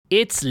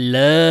It's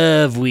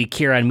Love Week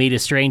here on Meet a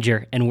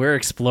Stranger, and we're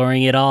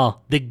exploring it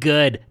all. The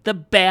good, the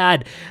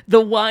bad, the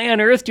why on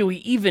earth do we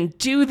even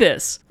do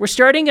this? We're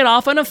starting it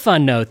off on a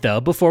fun note, though,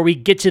 before we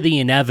get to the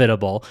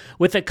inevitable,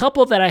 with a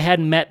couple that I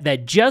had met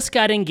that just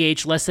got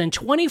engaged less than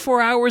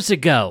 24 hours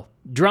ago.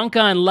 Drunk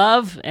on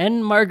love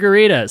and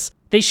margaritas.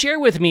 They share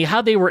with me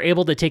how they were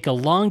able to take a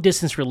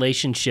long-distance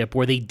relationship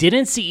where they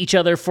didn't see each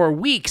other for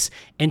weeks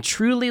and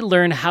truly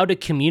learn how to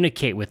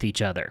communicate with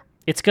each other.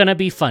 It's gonna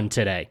be fun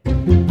today.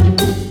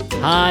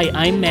 Hi,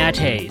 I'm Matt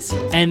Hayes,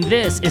 and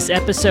this is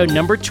episode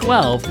number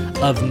 12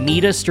 of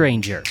Meet a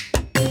Stranger.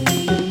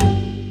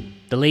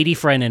 The lady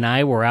friend and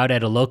I were out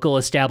at a local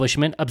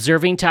establishment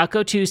observing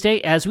Taco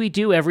Tuesday as we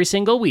do every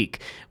single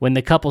week, when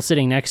the couple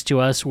sitting next to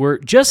us were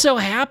just so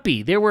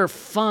happy. They were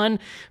fun,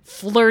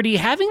 flirty,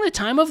 having the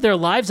time of their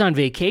lives on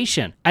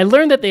vacation. I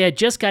learned that they had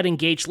just got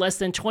engaged less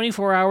than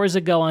 24 hours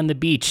ago on the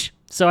beach.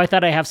 So I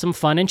thought I'd have some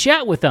fun and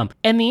chat with them.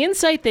 And the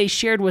insight they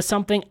shared was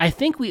something I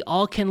think we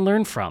all can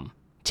learn from.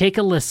 Take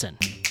a listen.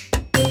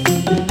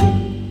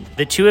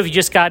 The two of you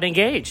just got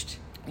engaged.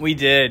 We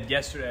did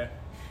yesterday.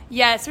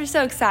 Yes, we're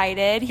so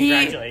excited.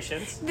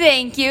 Congratulations.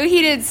 Thank you.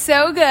 He did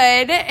so good,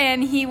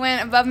 and he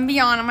went above and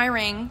beyond on my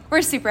ring.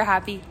 We're super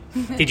happy.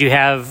 Did you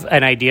have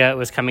an idea it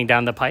was coming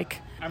down the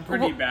pike? I'm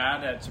pretty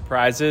bad at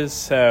surprises,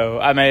 so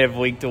I may have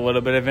leaked a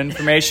little bit of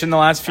information the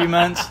last few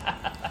months.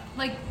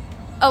 Like,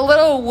 a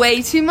little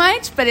way too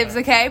much, but it was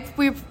okay.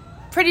 We were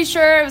pretty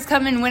sure it was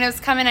coming when it was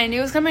coming. I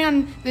knew it was coming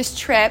on this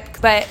trip,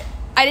 but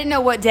I didn't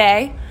know what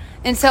day.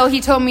 And so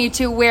he told me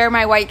to wear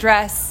my white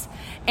dress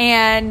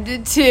and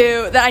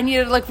that I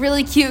needed to look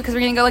really cute because we're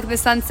going to go look at the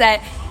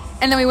sunset.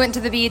 And then we went to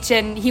the beach,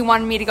 and he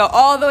wanted me to go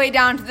all the way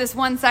down to this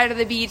one side of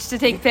the beach to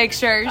take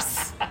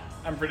pictures.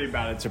 I'm pretty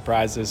bad at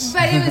surprises.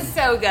 But it was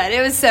so good.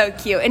 It was so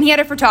cute. And he had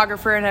a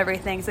photographer and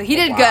everything, so he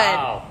did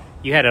Wow.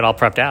 You had it all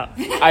prepped out.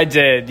 I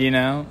did,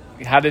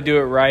 how to do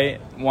it right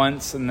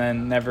once and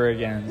then never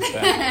again.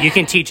 So. You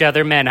can teach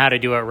other men how to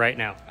do it right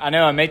now. I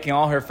know, I'm making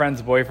all her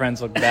friends'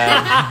 boyfriends look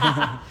bad.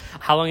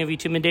 How long have you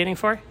two been dating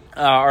for?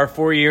 Our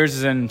 4 years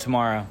is in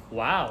tomorrow.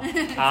 Wow.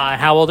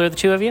 How old are the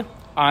two of you?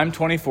 I'm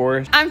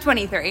 24. I'm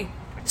 23.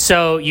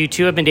 So you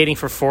two have been dating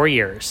for 4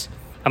 years.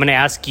 I'm going to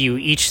ask you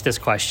each this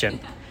question.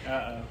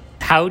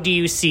 How do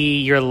you see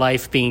your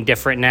life being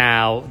different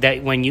now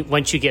that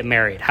once you get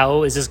married?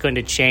 How is this going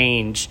to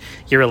change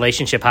your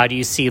relationship? How do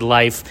you see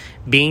life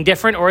being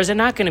different, or is it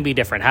not going to be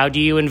different? How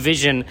do you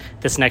envision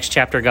this next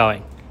chapter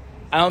going?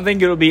 I don't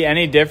think it'll be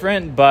any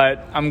different,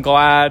 but I'm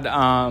glad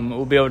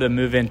we'll be able to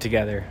move in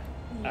together.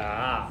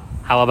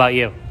 How about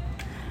you?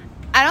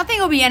 I don't think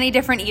it'll be any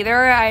different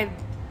either. I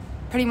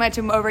pretty much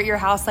am over at your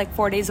house like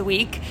 4 days a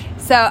week.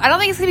 So I don't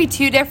think it's going to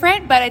be too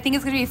different, but I think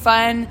it's going to be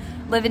fun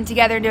living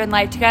together and doing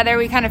life together.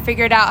 We kind of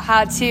figured out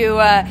how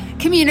to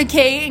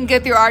communicate and go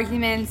through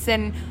arguments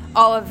and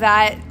all of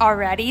that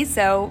already.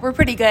 So we're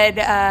pretty good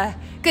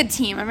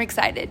team. I'm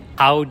excited.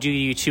 How do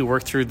you two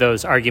work through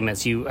those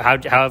arguments? How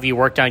have you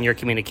worked on your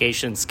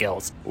communication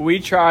skills? We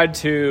tried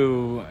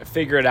to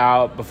figure it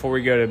out before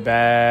we go to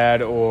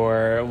bed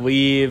or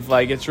leave.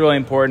 Like, it's really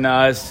important to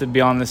us to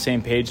be on the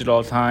same page at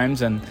all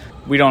times, and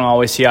we don't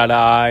always see eye to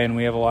eye, and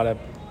we have a lot of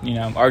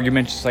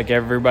arguments just like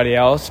everybody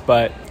else,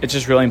 but it's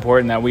just really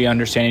important that we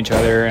understand each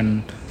other,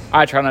 and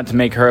I try not to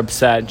make her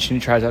upset. She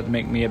tries not to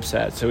make me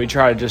upset, so we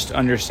try to just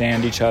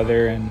understand each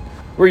other, and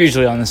we're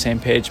usually on the same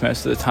page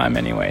most of the time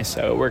anyway,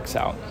 so it works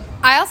out.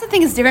 I also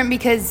think it's different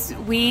because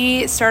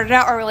we started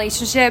out our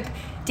relationship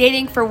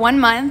dating for 1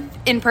 month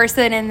in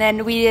person, and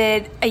then we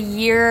did a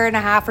year and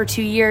a half or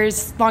 2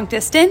 years long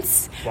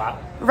distance. Wow.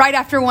 Right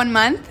after 1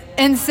 month.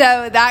 And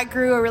so that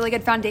grew a really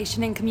good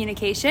foundation in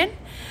communication.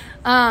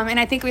 And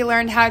I think we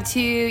learned how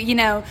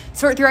to,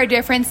 sort through our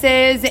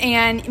differences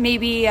and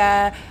maybe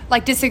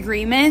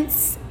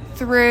disagreements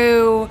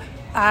through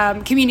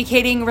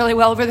communicating really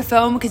well over the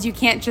phone, because you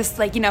can't just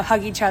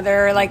hug each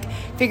other or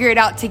figure it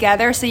out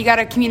together. So you got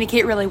to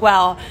communicate really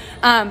well.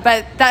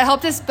 But that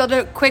helped us build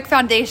a quick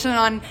foundation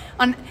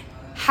on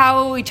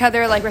how each other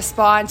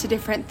respond to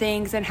different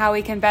things and how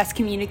we can best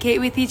communicate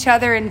with each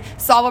other and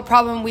solve a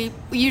problem. We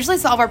usually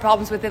solve our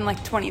problems within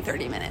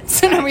 20-30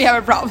 minutes and we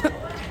have a problem.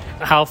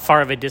 How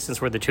far of a distance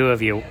were the two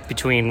of you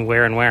between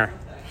where and where?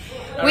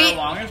 Our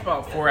longest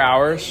about 4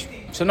 hours,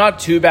 so not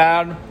too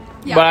bad.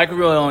 Yeah. But I could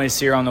really only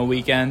see her on the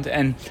weekend,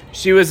 and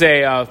she was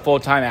a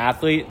full-time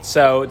athlete,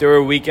 so there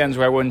were weekends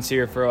where I wouldn't see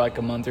her for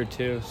a month or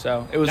two.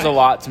 So it was a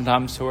lot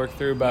sometimes to work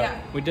through, but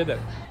we did it.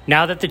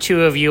 Now that the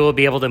two of you will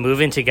be able to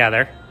move in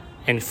together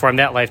and form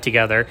that life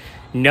together,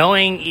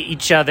 knowing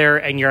each other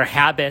and your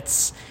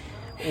habits,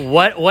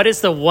 what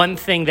is the one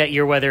thing that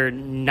you're whether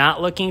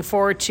not looking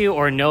forward to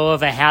or know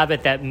of a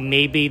habit that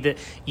maybe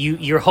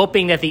you're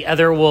hoping that the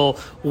other will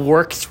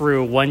work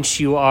through once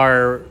you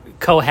are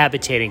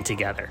cohabitating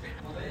together?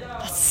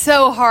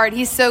 So hard.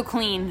 He's so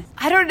clean.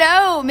 I don't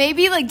know.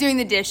 Maybe doing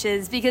the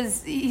dishes,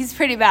 because he's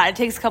pretty bad. It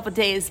takes a couple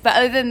days. But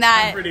other than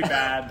that, I'm pretty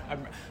bad.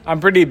 I'm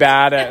pretty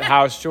bad at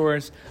house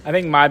chores. I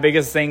think my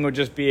biggest thing would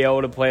just be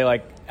able to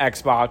play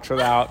Xbox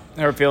without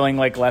her feeling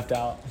left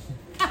out.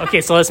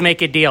 Okay, so let's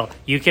make a deal.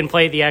 You can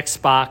play the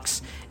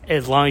Xbox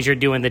as long as you're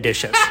doing the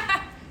dishes.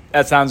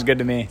 That sounds good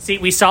to me. See,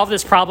 we solved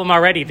this problem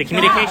already. The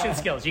communication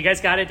skills. You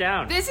guys got it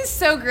down. This is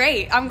so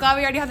great. I'm glad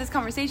we already had this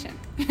conversation.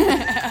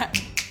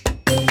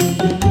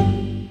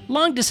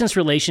 Long-distance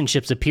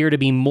relationships appear to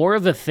be more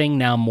of a thing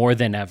now more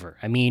than ever.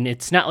 I mean,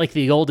 it's not like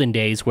the olden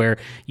days where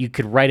you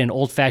could write an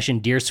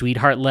old-fashioned Dear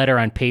Sweetheart letter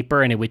on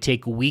paper and it would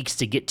take weeks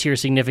to get to your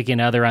significant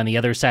other on the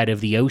other side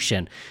of the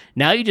ocean.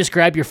 Now you just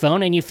grab your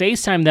phone and you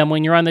FaceTime them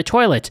when you're on the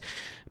toilet.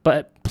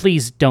 But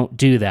please don't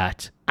do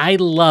that. I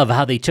love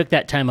how they took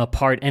that time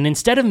apart, and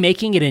instead of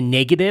making it a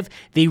negative,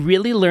 they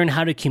really learned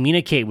how to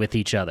communicate with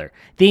each other.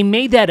 They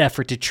made that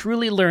effort to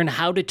truly learn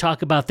how to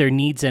talk about their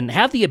needs and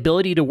have the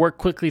ability to work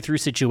quickly through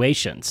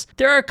situations.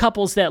 There are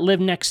couples that live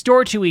next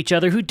door to each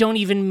other who don't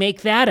even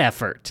make that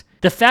effort.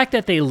 The fact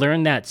that they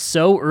learned that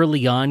so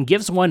early on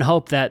gives one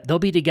hope that they'll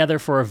be together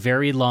for a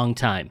very long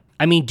time.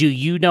 I mean, do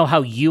you know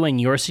how you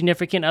and your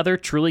significant other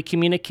truly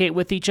communicate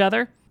with each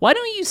other? Why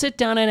don't you sit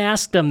down and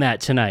ask them that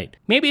tonight?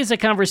 Maybe it's a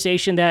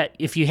conversation that,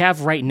 if you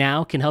have right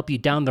now, can help you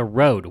down the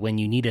road when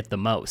you need it the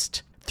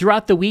most.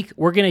 Throughout the week,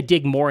 we're going to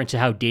dig more into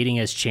how dating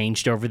has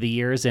changed over the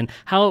years and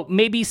how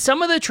maybe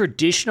some of the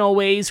traditional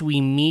ways we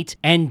meet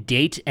and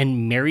date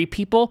and marry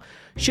people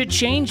should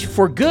change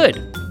for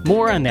good.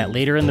 More on that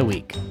later in the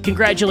week.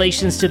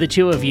 Congratulations to the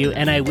two of you,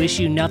 and I wish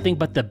you nothing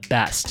but the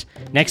best.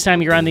 Next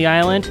time you're on the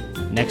island,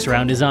 next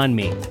round is on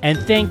me. And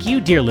thank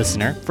you, dear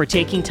listener, for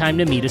taking time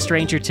to meet a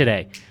stranger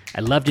today.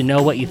 I'd love to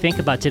know what you think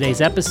about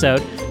today's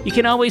episode. You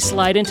can always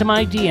slide into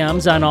my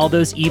DMs on all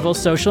those evil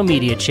social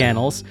media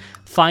channels.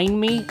 Find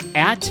me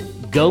at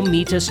Go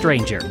Meet a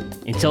Stranger.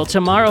 Until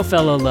tomorrow,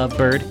 fellow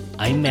lovebird,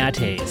 I'm Matt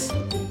Hayes.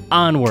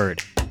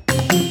 Onward.